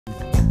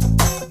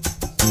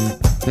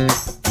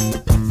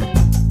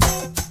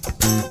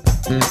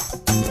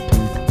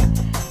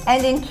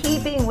And in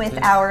keeping with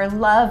our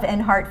love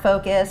and heart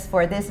focus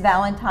for this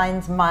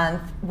Valentine's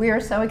month,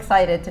 we're so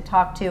excited to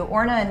talk to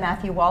Orna and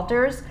Matthew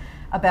Walters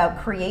about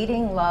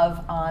creating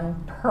love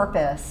on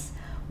purpose.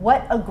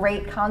 What a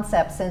great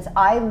concept, since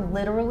I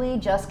literally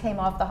just came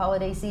off the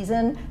holiday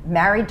season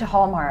married to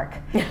Hallmark.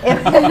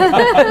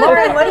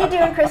 Lauren, what are you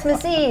doing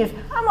Christmas Eve?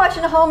 I'm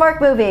watching a Hallmark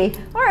movie.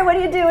 Lauren, what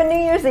are you doing New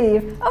Year's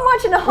Eve? I'm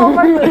watching a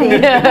Hallmark movie.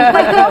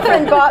 My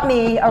girlfriend bought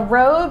me a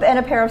robe and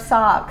a pair of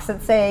socks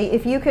that say,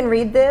 if you can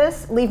read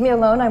this, leave me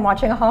alone, I'm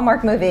watching a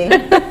Hallmark movie.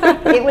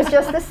 It was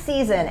just the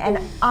season, and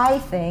I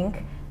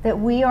think that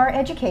we are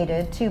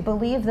educated to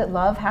believe that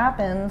love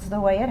happens the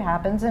way it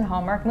happens in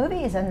Hallmark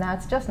movies, and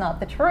that's just not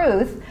the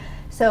truth.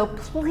 So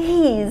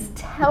please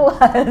tell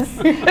us,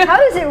 how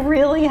does it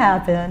really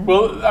happen?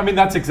 Well, I mean,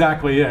 that's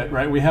exactly it,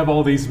 right? We have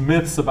all these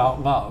myths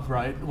about love,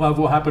 right? Love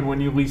will happen when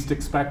you least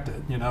expect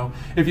it, you know?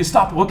 If you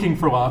stop looking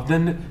for love,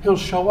 then he'll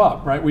show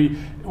up, right? We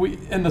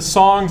in the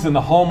songs and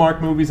the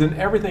Hallmark movies and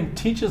everything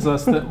teaches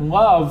us that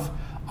love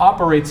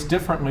operates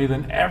differently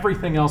than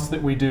everything else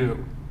that we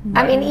do.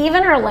 I mean,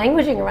 even our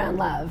languaging around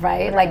love,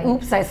 right? Like,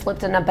 oops, I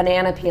slipped in a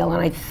banana peel and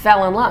I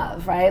fell in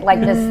love, right? Like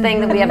this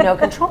thing that we have no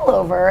control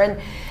over.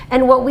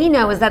 And what we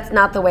know is that's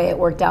not the way it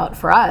worked out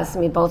for us.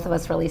 I mean, both of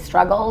us really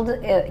struggled,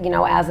 you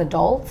know, as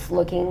adults,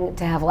 looking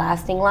to have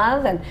lasting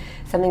love and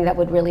something that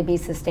would really be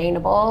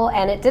sustainable.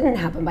 And it didn't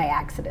happen by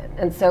accident.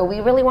 And so we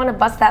really want to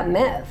bust that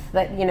myth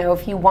that, you know,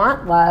 if you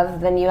want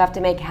love, then you have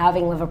to make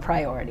having love a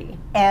priority.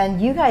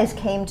 And you guys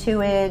came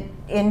to it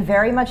in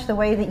very much the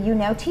way that you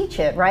now teach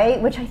it,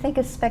 right? Which I think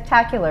is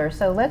spectacular.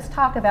 So let's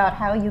talk about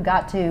how you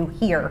got to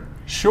here.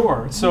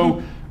 Sure.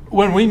 So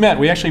when we met,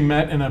 we actually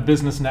met in a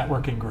business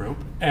networking group,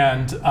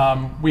 and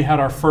we had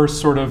our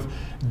first sort of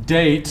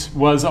date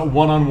was a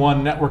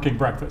one-on-one networking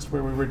breakfast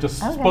where we were just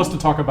supposed to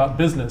talk about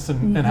business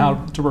and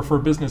how to refer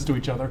business to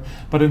each other.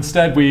 But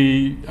instead,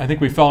 I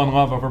think we fell in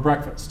love over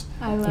breakfast.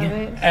 I love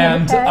it.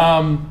 And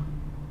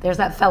there's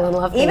that fell in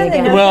love thing Even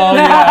again. the well,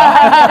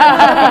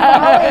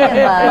 yeah. falling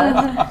in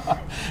love.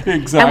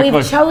 Exactly. And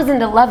we've chosen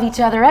to love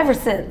each other ever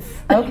since.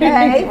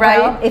 Okay,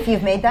 Right? Well, if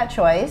you've made that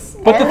choice.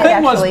 But the and it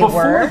thing was, actually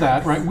before worked.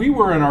 that, right, we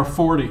were in our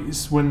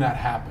 40s when that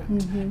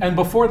happened. And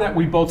before that,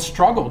 we both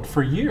struggled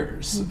for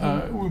years.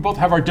 We both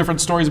have our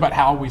different stories about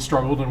how we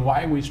struggled and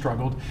why we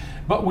struggled.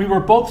 But we were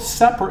both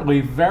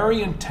separately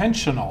very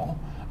intentional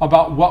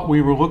about what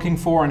we were looking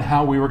for and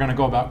how we were going to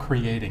go about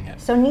creating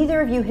it. So neither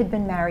of you had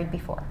been married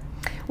before.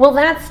 Well,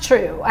 that's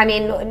true. I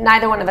mean,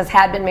 neither one of us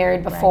had been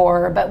married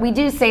before, but we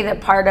do say that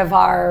part of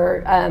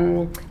our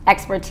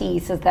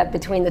expertise is that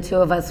between the two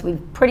of us, we've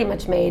pretty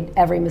much made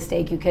every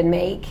mistake you can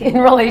make in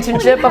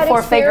relationship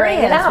before figuring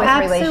it out.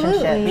 With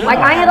relationships. Like,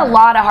 I had a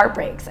lot of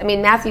heartbreaks. I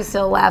mean, Matthew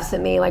still laughs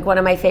at me. Like, one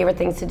of my favorite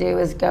things to do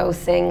is go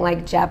sing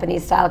like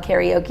Japanese style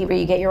karaoke where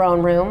you get your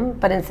own room,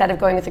 but instead of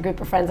going with a group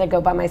of friends, I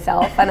go by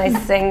myself and I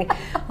sing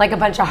like a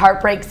bunch of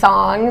heartbreak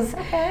songs.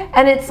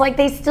 And it's like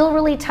they still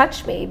really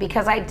touch me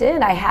because I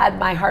had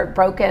my heart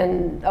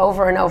broken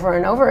over and over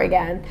and over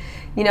again.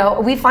 You know,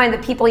 we find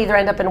that people either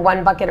end up in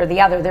one bucket or the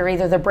other. They're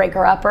either the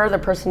breaker-upper, the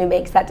person who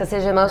makes that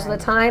decision most of the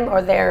time,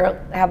 or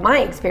have my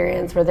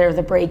experience where they're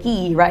the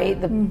breakee, right?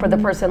 Where the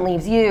person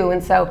leaves you.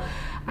 And so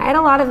I had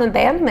a lot of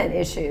abandonment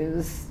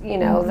issues, you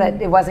know,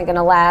 that it wasn't going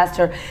to last,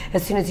 or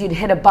as soon as you'd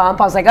hit a bump,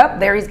 I was like, oh,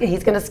 there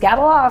he's going to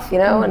scatter off, you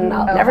know, and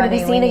I'll never honey,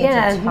 to be seen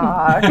again.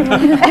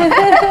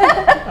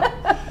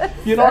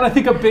 You know, and I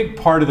think a big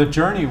part of the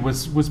journey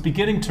was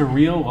beginning to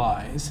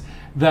realize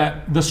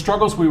that the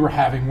struggles we were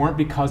having weren't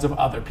because of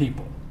other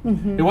people.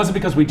 It wasn't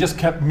because we just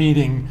kept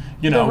meeting,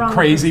 you know,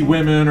 crazy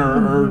women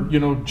or you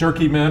know,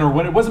 jerky men or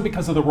what. It wasn't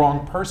because of the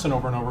wrong person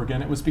over and over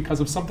again. It was because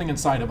of something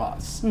inside of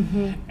us.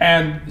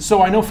 And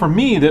so I know for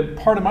me that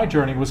part of my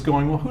journey was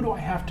going, well, who do I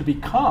have to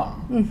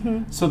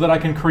become so that I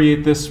can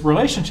create this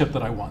relationship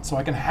that I want, so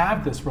I can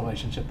have this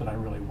relationship that I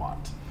really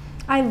want.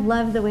 I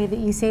love the way that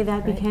you say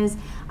that because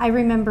I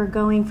remember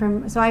going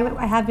from, so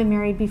I have been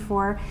married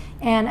before,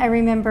 and I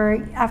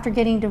remember after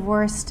getting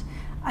divorced,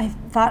 I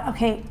thought,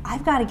 okay,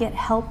 I've got to get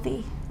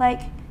healthy.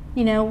 Like,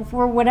 you know,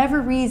 for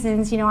whatever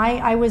reasons, you know,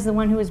 I was the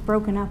one who was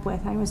broken up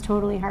with. I was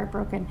totally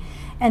heartbroken.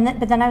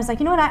 But then I was like,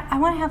 you know what, I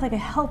want to have like a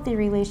healthy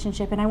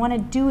relationship, and I want to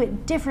do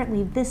it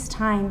differently this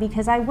time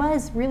because I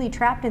was really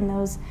trapped in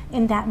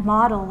that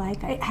model.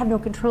 Like, I have no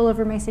control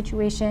over my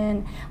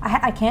situation.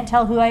 I can't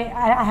tell who I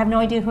have no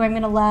idea who I'm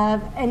going to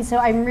love. And so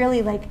I'm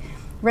really like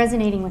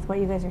resonating with what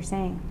you guys are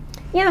saying.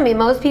 Yeah, I mean,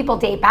 most people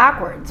date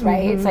backwards,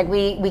 right? It's like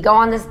we go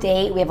on this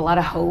date, we have a lot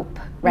of hope,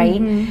 right?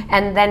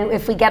 And then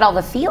if we get all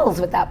the feels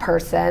with that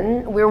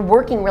person, we're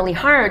working really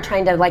hard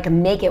trying to like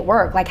make it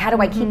work. Like, how do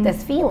I keep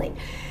this feeling?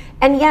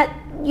 And yet,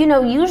 you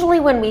know,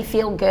 usually when we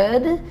feel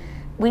good,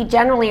 we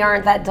generally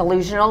aren't that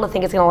delusional to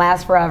think it's going to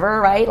last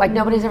forever, right? Like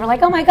nobody's ever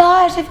like, oh my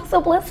gosh, I feel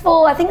so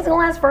blissful. I think it's going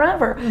to last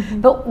forever.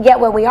 But yet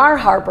when we are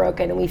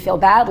heartbroken and we feel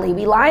badly,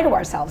 we lie to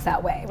ourselves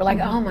that way. We're like,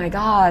 oh my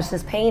gosh,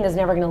 this pain is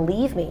never going to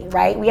leave me,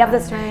 right? We have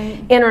this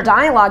inner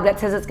dialogue that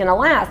says it's going to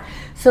last.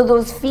 So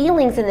those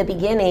feelings in the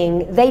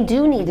beginning, they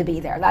do need to be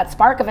there. That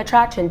spark of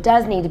attraction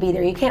does need to be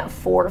there. You can't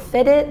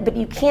forfeit it, but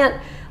you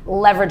can't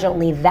leverage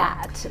only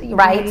that,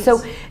 right?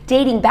 So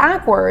dating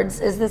backwards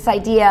is this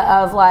idea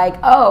of like,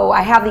 oh,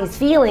 I have these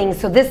feelings,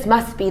 so this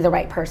must be the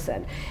right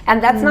person.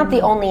 And that's not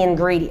the only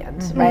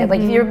ingredient, right?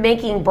 Like if you're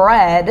making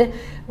bread,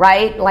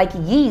 right, like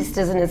yeast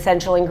is an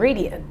essential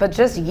ingredient, but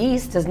just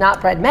yeast does not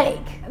bread make,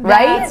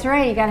 right? That's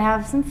right. You got to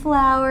have some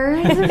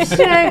flour, some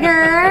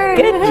sugar.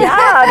 Good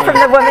job from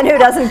the woman who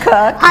doesn't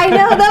cook. I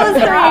know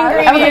those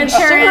three ingredients.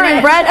 Sugar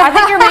and bread. I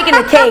think you're making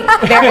a cake.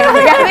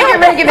 I think you're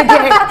making a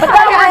cake.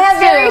 I have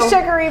very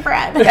sugary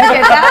bread.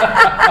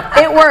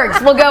 It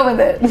works. We'll go with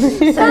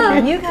it. So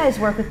you guys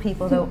work with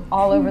people though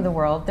all over the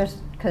world.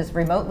 Because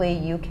remotely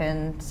you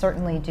can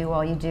certainly do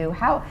all you do.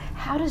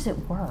 How does it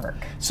work?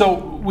 So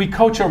we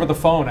coach over the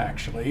phone,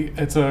 actually.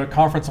 It's a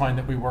conference line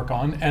that we work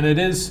on, and it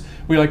is,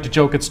 we like to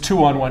joke, it's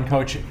 2-on-1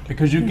 coaching,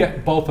 because you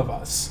get both of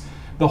us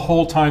the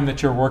whole time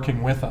that you're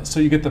working with us. So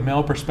you get the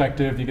male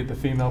perspective, you get the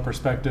female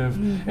perspective,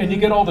 and you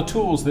get all the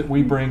tools that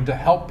we bring to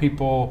help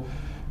people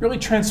really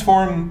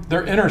transform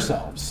their inner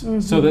selves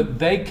so that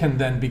they can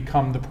then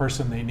become the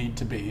person they need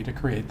to be to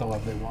create the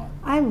love they want.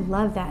 I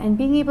love that. And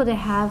being able to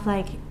have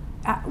like,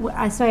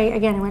 I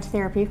went to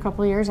therapy a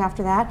couple of years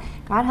after that,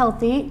 got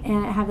healthy,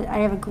 and I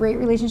have a great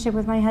relationship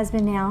with my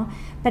husband now.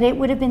 But it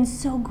would have been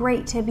so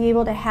great to be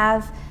able to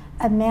have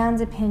a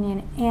man's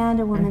opinion and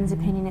a woman's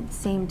opinion at the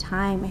same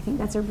time. I think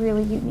that's a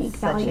really unique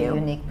value. Such a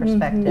unique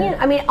perspective. Yeah,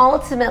 I mean,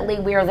 ultimately,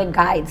 we are the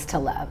guides to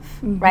love,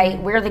 right?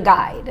 We're the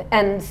guide.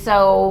 And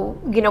so,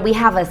 you know, we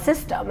have a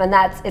system, and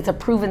it's a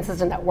proven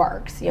system that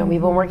works. You know,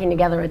 we've been working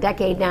together a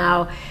decade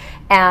now,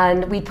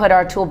 and we put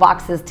our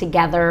toolboxes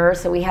together.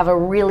 So we have a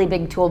really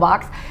big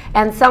toolbox.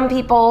 And some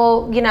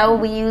people, you know,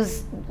 we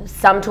use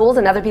some tools,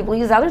 and other people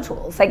use other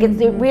tools. Like it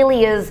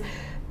really is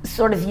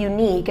sort of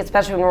unique,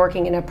 especially when we're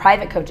working in a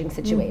private coaching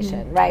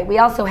situation, right? We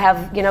also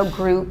have, you know,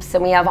 groups,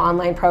 and we have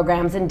online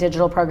programs and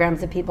digital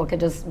programs that people could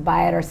just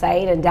buy at our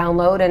site and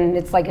download, and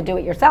it's like a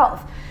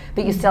do-it-yourself.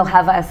 But you still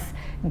have us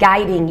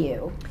guiding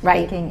you,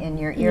 right? Speaking in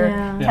your ear.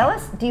 Yeah. Tell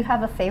us, do you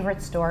have a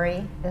favorite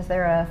story? Is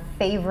there a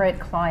favorite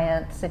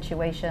client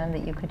situation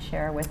that you could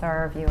share with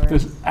our viewers?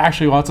 There's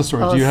actually lots of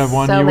stories. Oh, do you have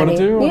one so you want many.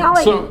 to do? Yeah, I'll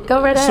let you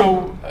go right ahead.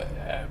 So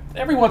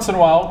every once in a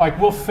while, like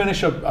we'll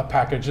finish a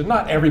package, and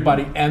not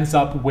everybody ends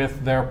up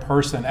with their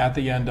person at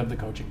the end of the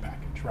coaching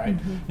package, right?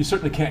 You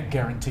certainly can't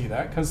guarantee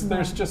that because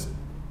there's just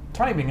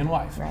timing in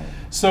life. Right.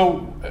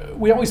 So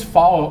we always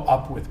follow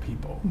up with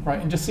people,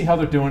 right, and just see how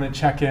they're doing and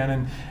check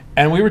in.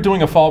 And we were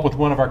doing a follow-up with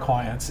one of our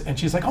clients, and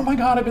she's like, "Oh my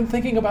God, I've been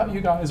thinking about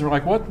you guys." And we're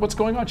like, "What's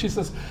going on?" She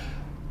says,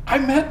 "I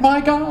met my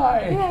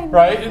guy,"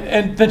 right?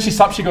 And then she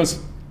stops. She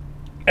goes,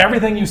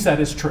 "Everything you said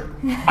is true.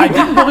 I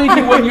didn't believe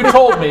you when you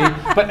told me,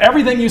 but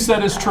everything you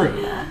said is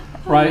true."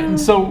 Right? And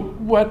so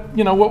what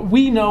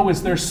we know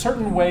is there's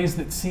certain ways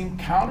that seem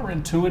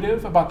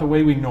counterintuitive about the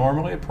way we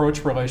normally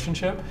approach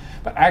relationship,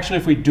 but actually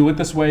if we do it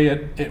this way,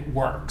 it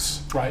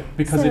works, right?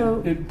 Because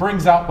it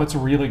brings out what's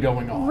really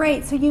going on.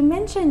 Right, so you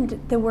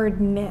mentioned the word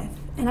myth,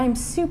 and I'm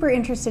super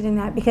interested in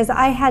that because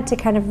I had to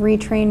kind of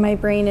retrain my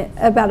brain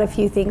about a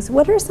few things.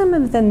 What are some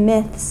of the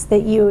myths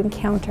that you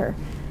encounter?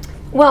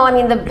 Well, I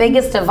mean, the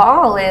biggest of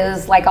all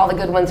is like all the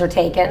good ones are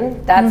taken.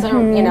 That's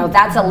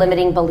that's a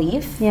limiting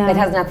belief. Yeah. It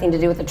has nothing to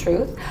do with the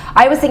truth.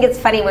 I always think it's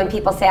funny when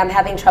people say I'm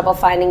having trouble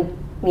finding,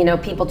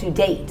 people to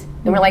date,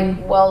 and we're like,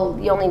 well,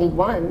 you only need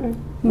one.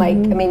 Like, I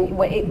mean,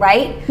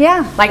 right?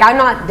 Yeah. Like I'm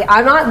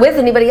not with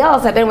anybody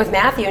else. I've been with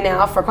Matthew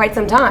now for quite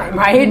some time,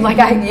 right?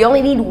 Like you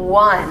only need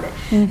one,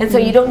 and so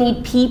you don't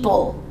need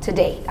people to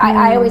date.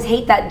 I always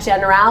hate that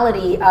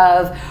generality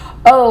of,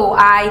 oh,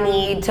 I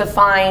need to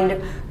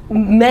find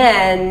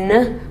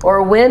men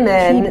or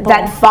women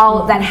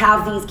that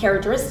have these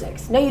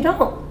characteristics. No, you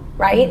don't,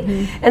 right?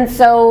 And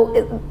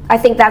so I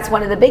think that's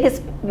one of the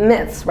biggest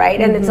myths,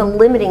 right? And it's a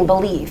limiting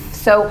belief.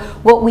 So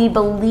what we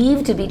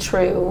believe to be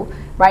true,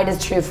 right,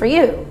 is true for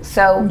you.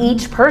 So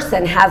each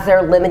person has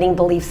their limiting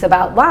beliefs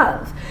about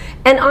love.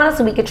 And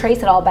honestly, we could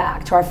trace it all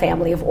back to our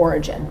family of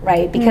origin,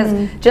 right?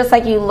 Because just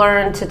like you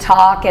learn to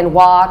talk and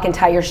walk and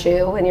tie your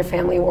shoe in your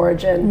family of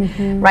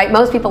origin, right?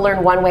 Most people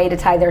learn one way to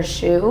tie their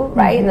shoe,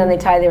 right? And then they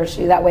tie their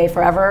shoe that way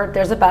forever.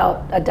 There's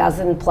about a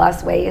dozen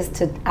plus ways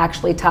to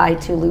actually tie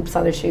two loops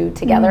on a shoe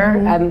together.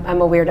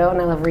 I'm a weirdo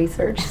and I love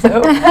research,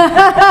 so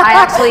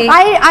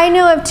I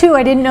know of 2.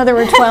 I didn't know there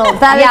were 12.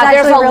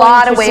 There's a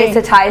lot of ways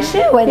to tie a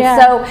shoe. And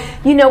so,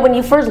 when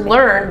you first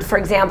learned, for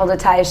example, to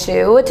tie a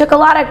shoe, it took a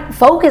lot of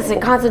focus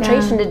and concentration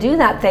concentration to do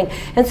that thing.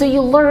 And so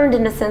you learned,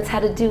 in a sense, how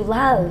to do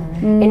love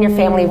in your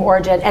family of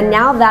origin. And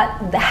now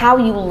that how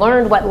you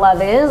learned what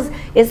love is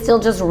still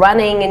just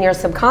running in your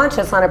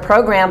subconscious on a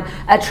program,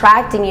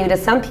 attracting you to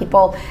some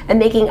people and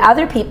making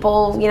other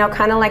people, you know,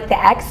 kind of like the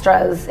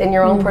extras in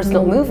your own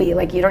personal movie.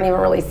 Like, you don't even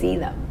really see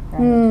them.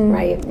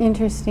 Right.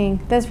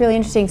 Interesting. That's really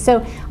interesting.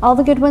 So all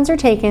the good ones are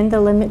taken. The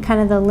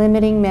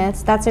limiting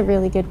myths. That's a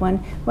really good one.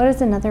 What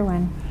is another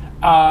one?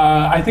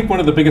 I think one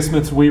of the biggest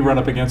myths we run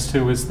up against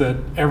too is that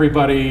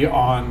everybody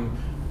on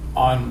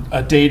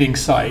a dating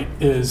site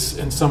is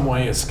in some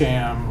way a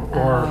scam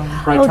or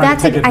trying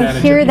to take advantage. I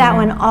hear that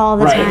one all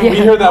the time. We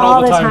hear that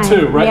all the time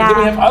too, right? Yeah. Then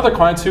we have other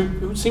clients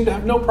who seem to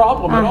have no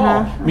problem at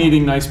all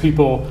meeting nice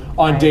people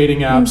on dating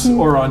apps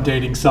or on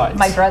dating sites.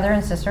 My brother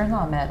and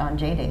sister-in-law met on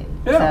JDate.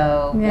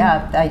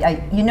 Yeah.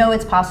 So you know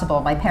it's possible.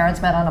 My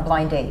parents met on a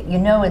blind date. You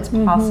know it's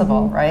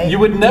possible, right? You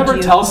would never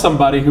tell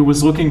somebody who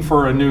was looking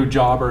for a new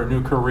job or a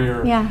new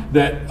career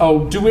that,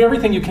 oh, do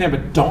everything you can,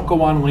 but don't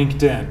go on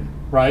LinkedIn.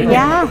 Right?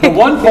 Yeah. The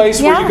one place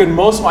where you can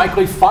most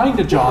likely find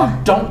a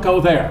job, don't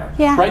go there.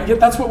 Yeah. Right? Yet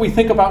that's what we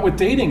think about with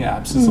dating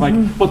apps. It's like,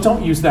 well,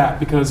 don't use that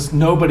because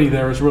nobody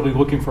there is really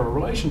looking for a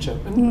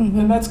relationship.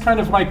 And that's kind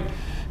of like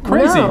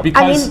crazy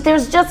because I mean,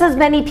 there's just as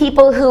many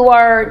people who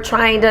are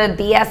trying to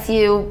BS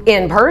you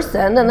in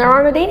person than there are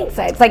on a dating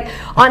site. It's like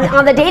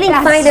on the dating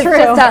site, it's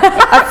just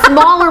a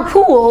smaller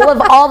pool of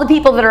all the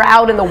people that are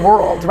out in the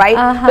world, right?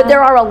 But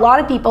there are a lot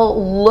of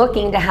people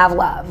looking to have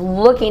love,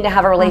 looking to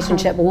have a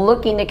relationship,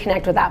 looking to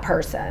connect with that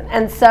person.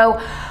 And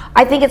so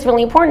I think it's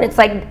really important. It's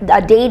like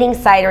a dating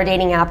site or a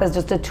dating app is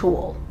just a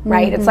tool,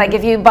 right? It's like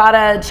if you bought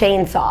a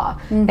chainsaw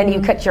and you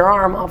cut your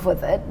arm off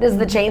with it. Is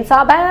the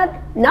chainsaw bad?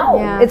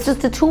 No, it's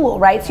just a tool,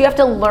 right? So you have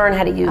to learn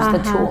how to use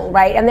the tool,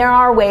 right? And there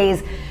are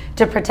ways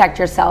to protect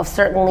yourself,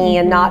 certainly,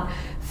 and not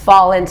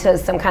fall into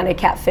some kind of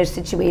catfish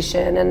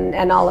situation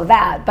and all of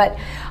that. But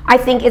I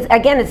think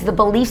it's the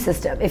belief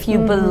system. If you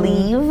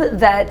believe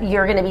that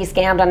you're going to be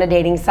scammed on a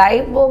dating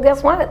site, well,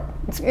 guess what?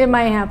 It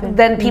might happen.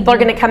 Then people are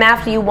going to come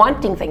after you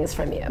wanting things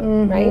from you,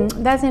 right?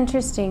 That's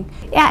interesting.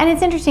 Yeah, and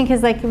it's interesting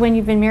because like when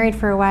you've been married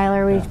for a while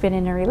or we've been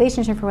in a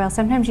relationship for a while,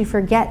 sometimes you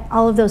forget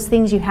all of those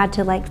things you had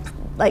to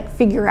like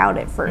figure out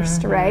at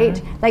first,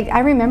 right? Like I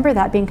remember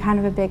that being kind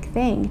of a big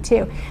thing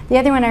too. The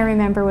other one I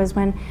remember was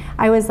when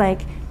I was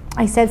like,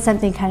 I said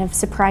something kind of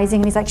surprising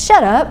and he's like,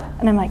 shut up.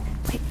 And I'm like,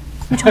 wait,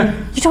 you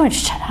told me to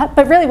shut up?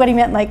 But really what he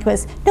meant like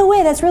was, no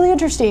way, that's really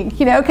interesting,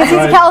 you know, because he's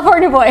a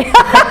California boy.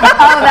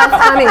 Oh,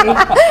 that's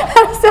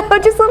funny. So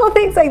just little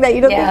things like that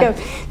you don't think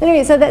of.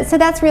 Anyway, so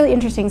that's really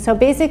interesting. So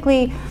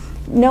basically,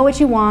 know what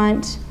you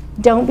want.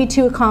 Don't be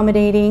too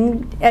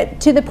accommodating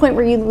to the point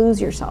where you lose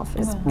yourself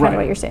is kind of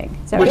what you're saying.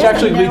 So which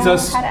actually leads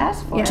us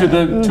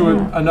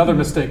to another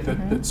mistake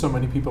that so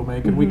many people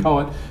make, and we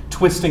call it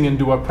twisting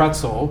into a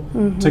pretzel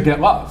to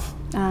get love.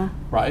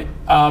 Right?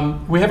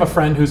 We have a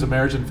friend who's a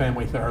marriage and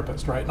family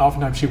therapist, right? And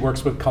oftentimes she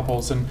works with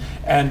couples,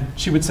 and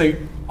she would say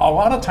a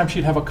lot of times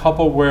she'd have a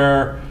couple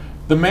where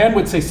the man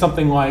would say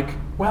something like,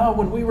 well,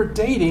 when we were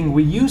dating,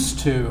 we used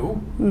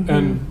to,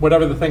 and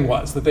whatever the thing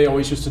was that they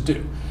always used to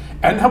do.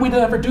 And now we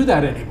never do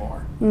that anymore.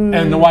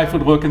 And the wife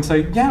would look and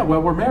say, yeah, well,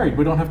 we're married.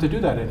 We don't have to do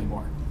that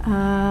anymore.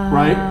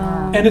 Right?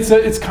 And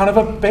it's kind of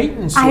a bait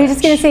and switch. I was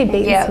just going to say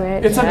bait and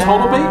switch. It's a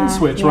total bait and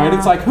switch, right?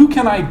 It's like, who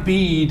can I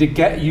be to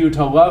get you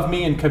to love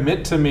me and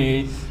commit to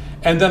me?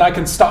 And then I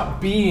can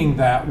stop being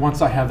that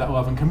once I have that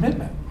love and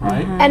commitment,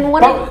 right?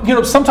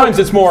 But sometimes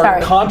it's more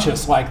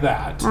conscious like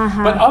that,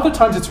 but other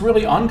times it's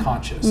really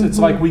unconscious. It's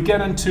like we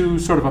get into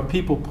sort of a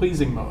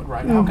people-pleasing mode,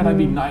 right? How can I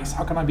be nice?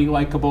 How can I be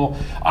likable?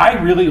 I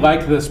really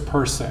like this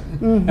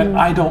person, and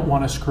I don't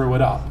want to screw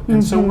it up.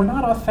 And so we're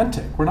not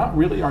authentic. We're not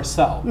really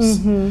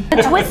ourselves.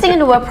 The twisting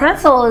into a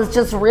pretzel is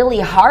just really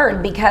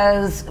hard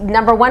because,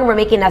 number one, we're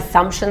making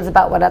assumptions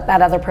about what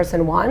that other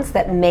person wants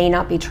that may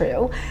not be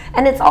true.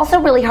 And it's also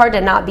really hard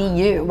to not be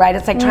you, right?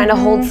 It's like trying to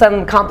hold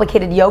some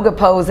complicated yoga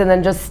pose and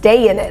then just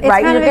stay in it,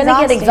 right? You're going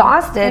to get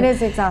exhausted. It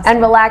is exhausting.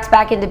 And relax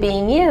back into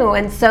being you.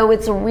 And so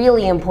it's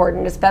really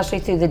important, especially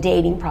through the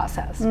dating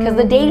process. Because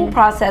the dating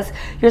process,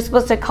 you're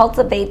supposed to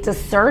cultivate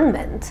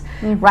discernment,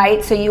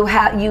 right? So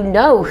you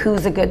know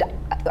who's a good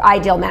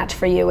ideal match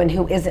for you and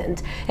who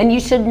isn't. And you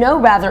should know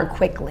rather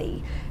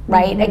quickly.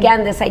 Right?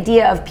 Again, this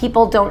idea of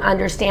people don't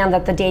understand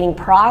that the dating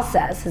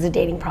process is a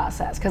dating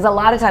process. Because a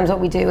lot of times what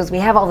we do is we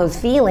have all those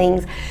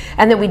feelings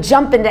and then we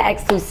jump into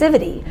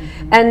exclusivity.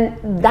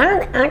 And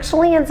that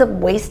actually ends up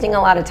wasting a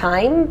lot of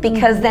time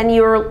because then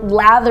you're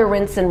lather,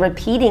 rinse, and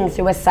repeating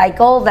through a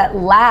cycle that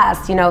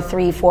lasts,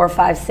 3, 4,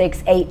 5,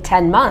 6, 8,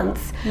 10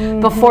 months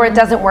before it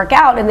doesn't work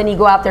out and then you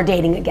go out there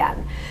dating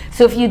again.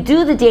 So if you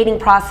do the dating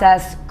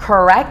process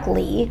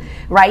correctly,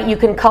 right, you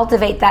can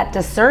cultivate that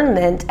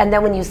discernment, and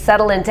then when you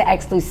settle into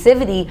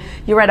exclusivity,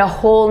 you're at a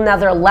whole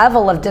nother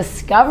level of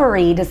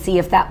discovery to see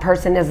if that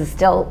person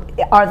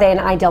are they an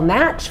ideal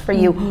match for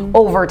you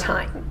over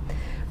time.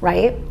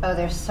 right? Oh,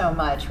 there's so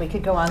much. We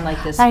could go on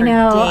like this I for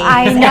know, days.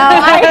 I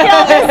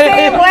feel the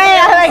same way.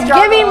 I'm like,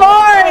 give me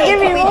more, give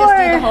me Can we more.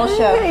 just do the whole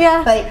show?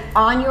 Yeah. But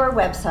on your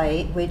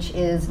website, which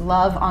is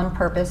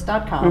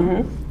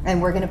loveonpurpose.com,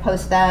 and we're going to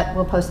post that.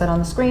 We'll post that on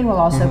the screen. We'll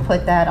also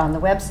put that on the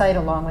website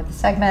along with the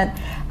segment.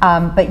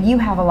 But you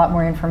have a lot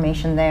more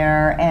information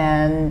there,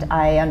 and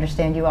I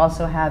understand you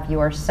also have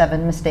your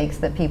 7 mistakes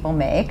that people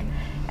make.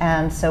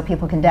 And so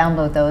people can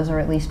download those or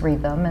at least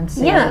read them and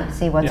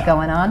see what's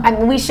going on. I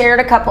mean, we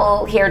shared a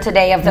couple here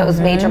today of those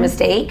major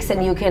mistakes,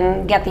 and you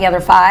can get the other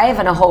 5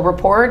 and a whole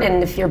report.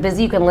 And if you're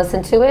busy, you can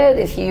listen to it.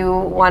 If you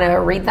want to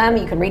read them,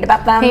 you can read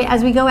about them. Hey,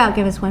 as we go out,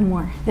 give us one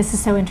more. This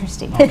is so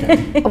interesting.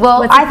 Okay.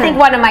 Well, I think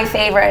one of my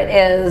favorite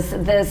is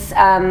this,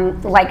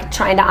 like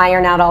trying to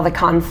iron out all the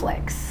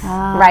conflicts,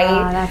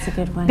 right? That's a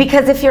good one.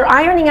 Because if you're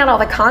ironing out all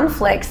the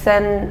conflicts,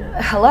 then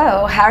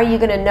hello, how are you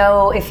going to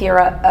know if you're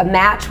a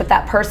match with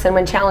that person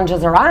when challenges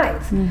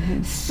arise?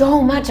 So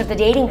much of the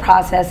dating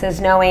process is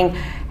knowing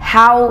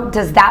how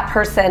does that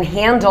person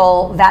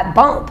handle that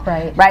bump,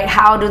 right?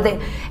 How do they,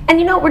 and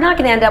you know, we're not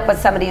going to end up with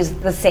somebody who's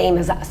the same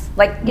as us.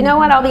 Like, you know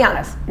what, I'll be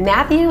honest,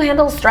 Matthew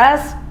handles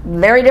stress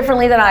very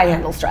differently than I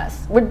handle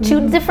stress. We're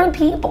 2 different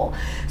people.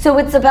 So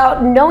it's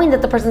about knowing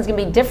that the person's going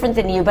to be different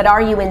than you, but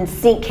are you in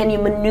sync? Can you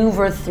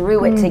maneuver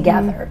through it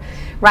together?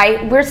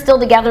 Right? We're still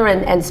together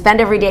and spend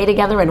every day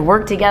together and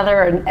work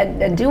together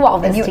and do all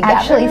this And you together.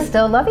 actually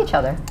still love each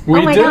other.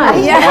 We my do. God,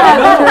 I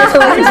know. We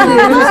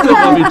still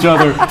love each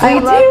other. I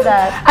love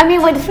that. I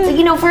mean, when,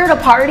 you know, if we're at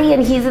a party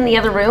and he's in the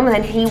other room and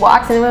then he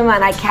walks in the room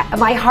and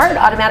my heart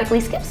automatically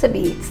skips a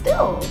beat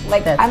still.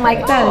 Like, That's I'm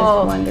like, great.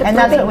 oh. And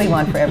that's what we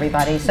want for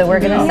everybody. So we're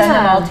going to send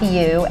them all to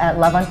you at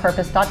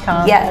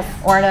loveonpurpose.com. Yes.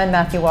 Orna and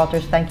Matthew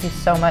Walters, thank you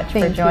so much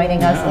for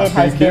joining us. Yeah, it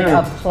has thank been you.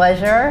 a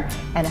pleasure,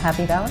 and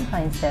happy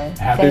Valentine's Day.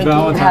 Happy Thank you.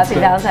 Valentine's Happy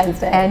Day. Valentine's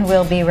Day. And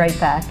we'll be right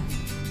back.